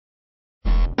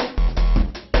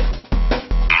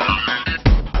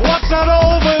that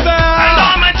over there? An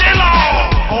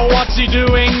armadillo! Oh, what's he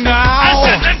doing now? I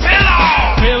said the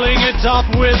pillow! Filling it up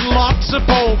with lots of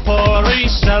potpourri,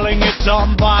 selling it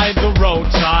on by the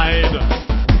roadside.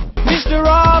 Mr.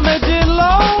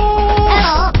 Armadillo,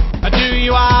 Hello. do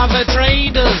you have a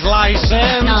trader's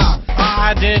license? No.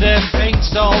 I didn't think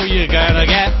so. You're gonna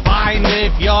get fined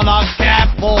if you're not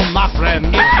careful, my friend.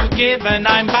 If you give a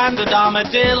 9-banded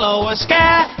armadillo a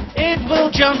scare, it will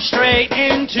jump straight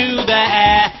into the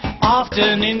air,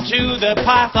 often into the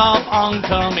path of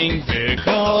oncoming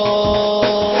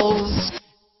vehicles.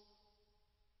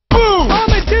 Boo!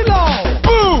 Armadillo!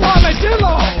 Boo!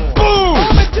 Armadillo! Boo!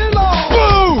 Armadillo!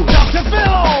 Boo! Dr.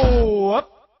 Phil!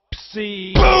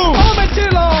 Whoopsie! Boo!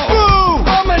 Armadillo! Boo!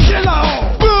 Armadillo!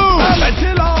 Boo!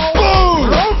 Armadillo! Boo!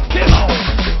 Roadkillo!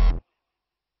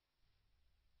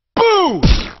 Boo!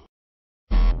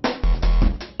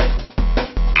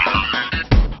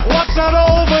 What's that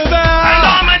over there? An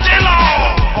armadillo!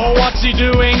 Oh, what's he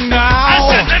doing I now?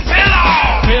 said the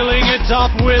pillow! Filling it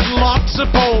up with lots of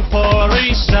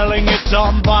potpourri, selling it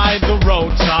on by the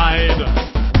roadside.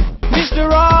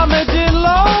 Mr.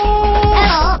 Armadillo,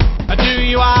 Hello. do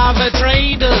you have a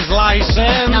trader's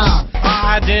license? No.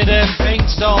 I didn't think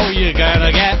so. You're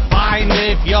gonna get fined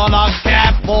if you're not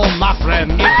careful, my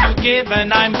friend. If you give a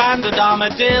 9-banded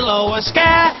armadillo a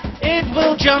scare, it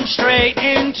will jump straight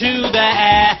into the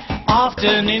air,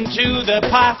 often into the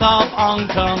path of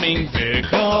oncoming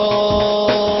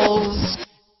vehicles.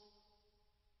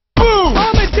 Boo!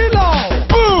 Armadillo!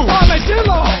 Boo!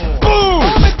 Armadillo! Boo!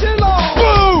 Armadillo!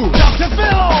 Boo! Dr.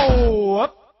 Phil!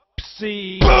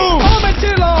 Whoopsie! Boo!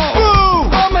 Armadillo!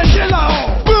 Boo! Armadillo!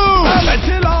 Boo!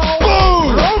 Armadillo!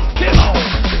 Boo! Roadkillo!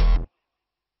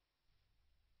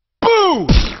 Boo!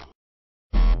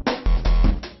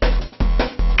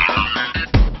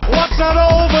 What's that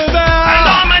over there? An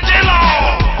armadillo!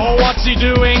 Oh, what's he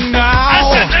doing I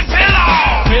now? said the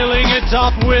pillow! Filling it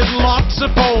up with lots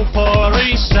of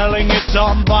potpourri, selling it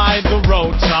on by the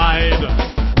roadside.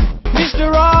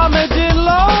 Mr.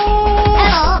 Armadillo,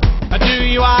 Hello. do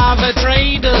you have a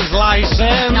trader's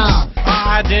license? No.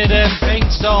 I didn't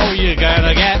think so. You're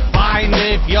gonna get fined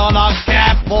if you're not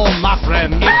careful, my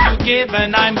friend. If you give a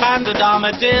 9-banded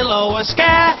armadillo a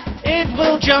scare, it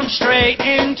will jump straight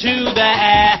into the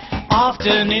air,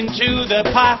 often into the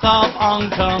path of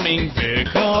oncoming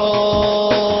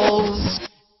vehicles.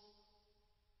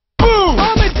 Boo!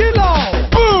 Armadillo!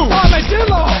 Boo!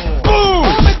 Armadillo! Boo!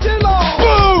 Armadillo!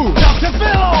 Boo! Dr.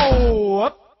 Phil!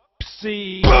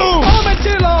 Whoopsie! Boo!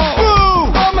 Armadillo!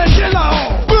 Boo!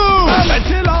 Armadillo! Boo!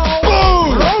 Armadillo!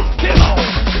 Boo! Roadkillo!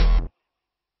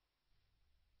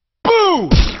 Boo!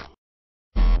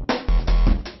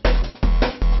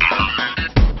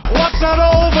 What's that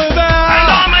over An there?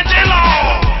 armadillo!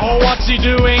 Oh, what's he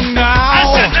doing I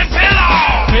now? said the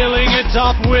pillow! Filling it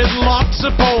up with lots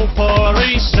of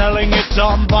potpourri, selling it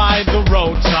on by the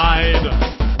roadside.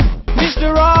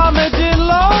 Mr.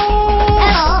 Armadillo,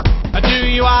 Hello. do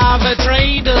you have a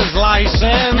trader's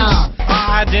license? No.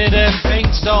 I didn't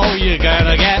think so. You're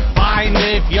gonna get fined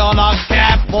if you're not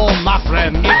careful, my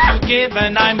friend. If you give a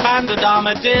 9-banded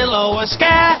armadillo a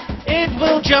scare, it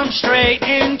will jump straight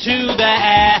into the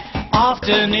air,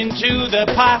 often into the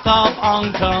path of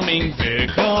oncoming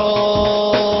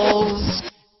vehicles.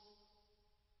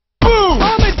 Boo!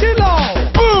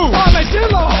 Armadillo! Boo!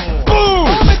 Armadillo! Boo!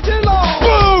 Armadillo!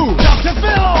 Boo! Dr.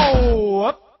 Phil!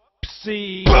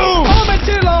 Whoopsie! Boo!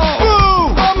 Armadillo!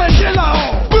 Boo! Armadillo!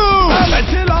 Boo!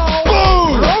 Armadillo!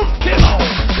 Boo! Roadkillo!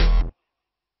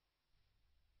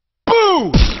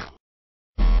 Boo!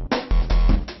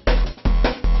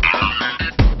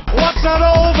 What's that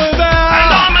over An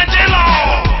there? armadillo!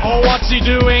 Oh, what's he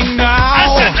doing I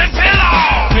now? said the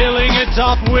pillow! Filling it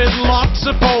up with lots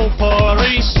of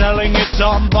potpourri, selling it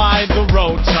on by the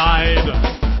roadside.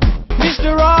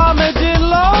 Mr.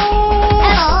 Armadillo,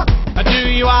 Hello. do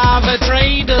you have a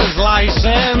trader's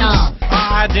license? No.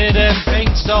 I didn't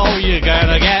think so. You're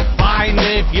gonna get fined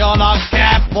if you're not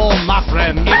careful, my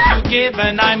friend. If you give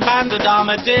a 9-banded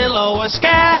armadillo a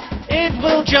scare, it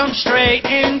will jump straight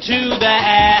into the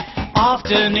air,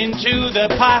 often into the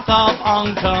path of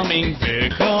oncoming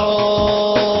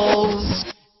vehicles.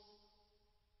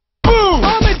 Boo!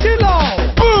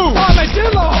 Armadillo! Boo!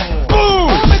 Armadillo! Boo!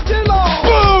 Armadillo!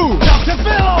 Boo! Dr.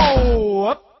 Phil!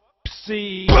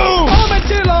 Whoopsie! Boo!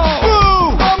 Armadillo!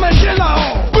 Boo! Armadillo!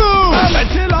 Boo!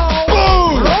 Armadillo!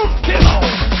 Boo! Roadkillo!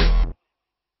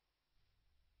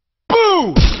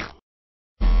 Boo!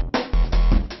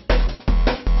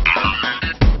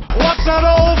 What's that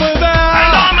over there?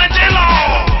 An armadillo!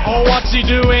 Oh, what's he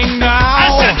doing I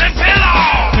now? said the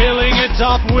pillow! Filling it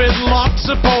up with lots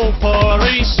of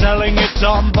potpourri, selling it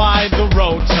on by the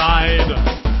roadside.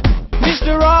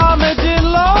 Mr.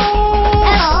 Armadillo,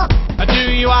 do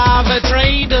you have a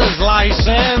trader's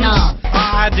license? No.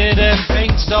 I didn't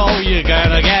think so. You're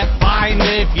gonna get fined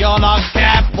if you're not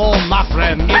careful, my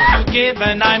friend. If you give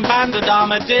a 9-banded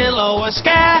armadillo a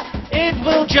scare, it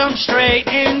will jump straight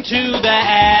into the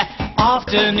air,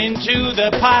 often into the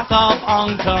path of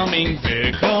oncoming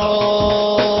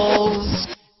vehicles.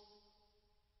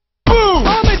 Boo!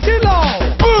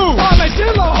 Armadillo! Boo!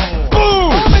 Armadillo!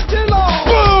 Boo! Armadillo!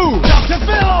 Boo! Dr.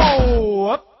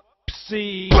 Phil!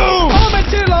 Oopsie. Boo!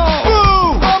 Armadillo!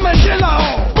 Boo! Armadillo!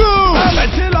 Boo!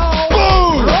 Armadillo!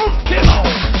 Boo! Roadkill!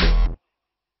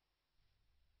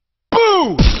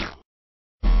 Boo!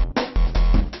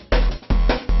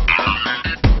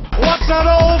 What's that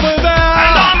over there?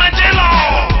 An armadillo!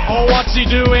 Oh, what's he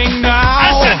doing I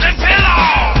now? said the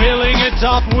pillow! Filling it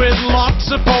up with lots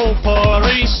of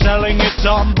potpourri, selling it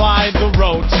on by the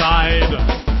roadside.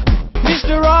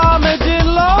 Mr.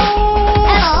 Armadillo,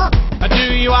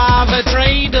 do you have a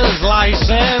trader's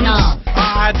license? No.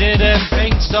 I didn't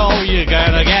think so. You're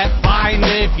gonna get fined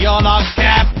if you're not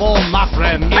careful, my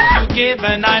friend. If you give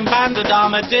a 9-banded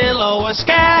armadillo a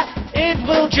scare, it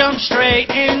will jump straight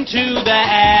into the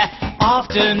air,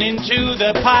 often into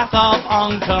the path of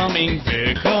oncoming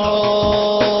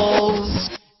vehicles.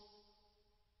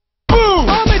 Boo!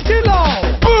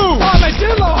 Armadillo! Boo!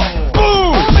 Armadillo!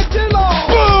 Boo! Armadillo!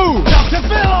 Boo! Dr.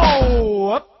 Phil!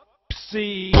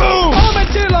 Oopsie. Boo!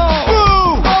 Armadillo!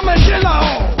 Boo!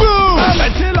 Armadillo! Boo!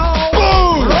 Armadillo!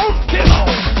 Boo! Roadkill!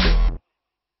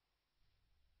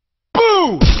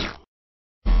 Boo!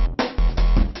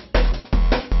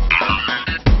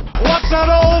 What's that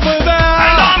over An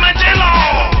there? armadillo!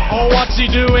 Oh, what's he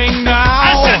doing I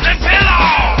now? said the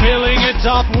pillow! Filling it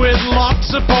up with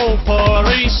lots of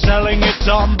potpourri, selling it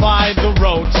on by the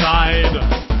roadside.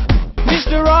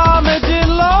 Mr.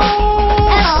 Armadillo,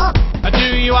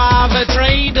 do you have a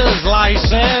trader's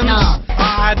license? No.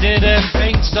 I didn't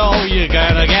think so. You're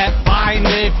gonna get fined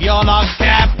if you're not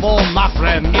careful, my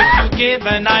friend. If you give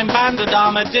a 9-banded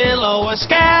armadillo a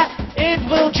scare, it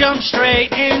will jump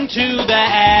straight into the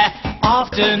air,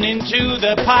 often into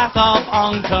the path of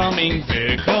oncoming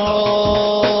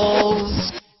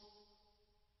vehicles.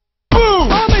 Boo!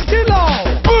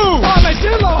 Armadillo! Boo!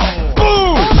 Armadillo!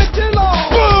 Boo! Armadillo!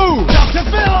 Boo! Dr.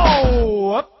 Phil!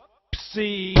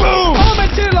 Oopsie. Boo!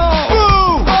 Armadillo!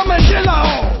 Boo! Armadillo!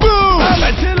 Boo!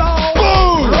 Armadillo!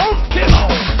 Boo! Roadkill!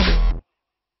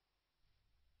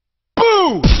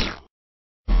 Boo!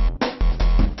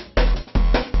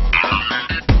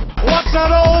 What's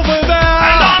that over An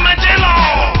there? armadillo!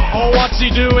 Oh, what's he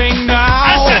doing I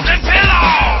now? said the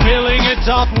pillow! Filling it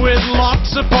up with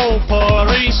lots of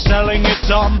potpourri, selling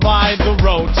it on by the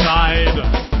roadside.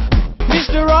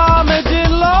 Mr.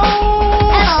 Armadillo,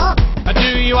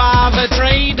 do you have a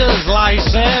trader's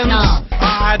license? No.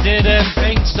 I didn't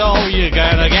think so. You're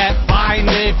gonna get fined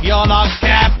if you're not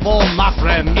careful, my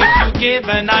friend. If you give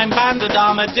a 9-banded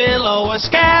armadillo a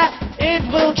scare, it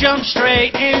will jump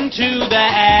straight into the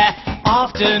air,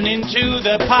 often into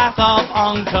the path of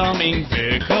oncoming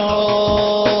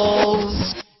vehicles.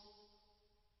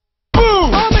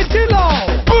 Boo!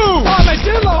 Armadillo! Boo!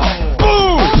 Armadillo!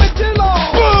 Boo! Armadillo!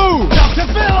 Boo! Dr.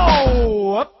 Phil!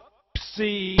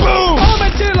 Oopsie. Boo!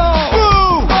 Armadillo!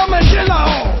 Boo! Armadillo!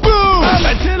 Boo!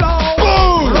 Armadillo!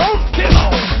 Boo! Roadkill!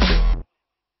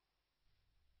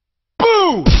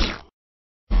 Boo!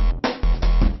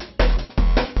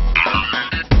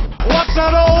 What's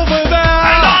that over An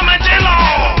there? armadillo!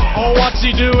 Oh, what's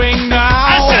he doing I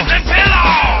now? said the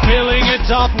pillow! Filling it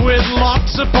up with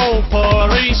lots of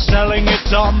potpourri, selling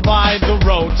it on by the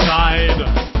roadside.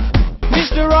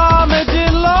 Mr.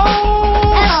 Armadillo,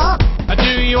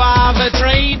 do you have a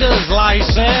trader's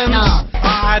license? No.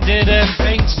 I didn't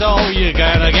think so. You're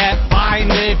gonna get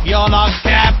fined if you're not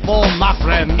careful, my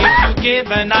friend. If you give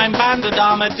a 9-banded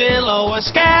armadillo a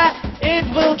scare, it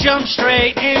will jump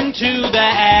straight into the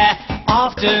air,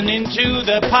 often into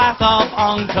the path of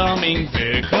oncoming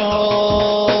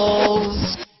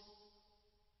vehicles.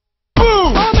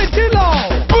 Boo!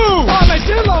 Armadillo! Boo!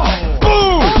 Armadillo!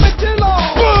 Boo! Armadillo!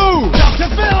 Boo! Dr.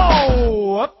 Phil!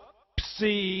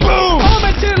 Oopsie. Boo!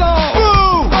 Armadillo!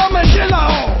 Boo! Armadillo!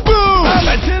 Boo!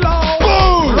 Armadillo!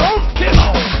 Boo! Roadkill!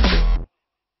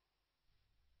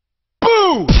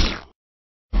 Boo!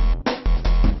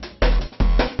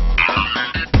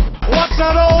 What's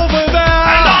that over An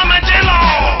there? armadillo!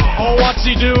 Oh, what's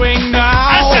he doing I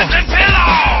now? said the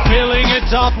pillow! Filling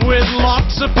it up with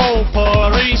lots of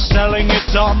potpourri, selling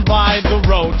it on by the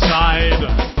roadside.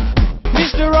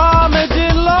 Mr.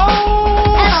 Armadillo,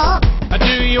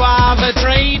 do you have a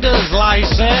reader's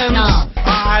license? No.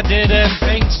 I didn't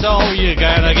think so. You're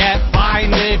gonna get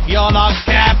fined if you're not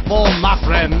careful, my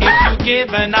friend. If you give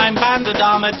an nine-banded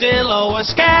armadillo a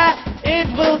scare, it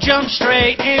will jump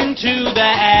straight into the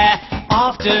air,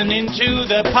 often into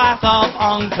the path of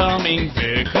oncoming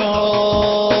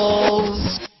vehicles.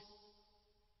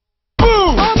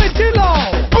 Boo!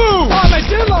 Armadillo! Boo!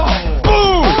 Armadillo!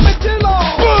 Boo! Armadillo!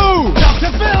 Boo!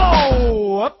 Dr.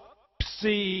 Phil!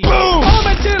 Oopsie! Boo!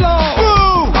 Armadillo!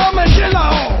 Boo! Armadillo!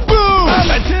 Boo!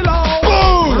 Armadillo!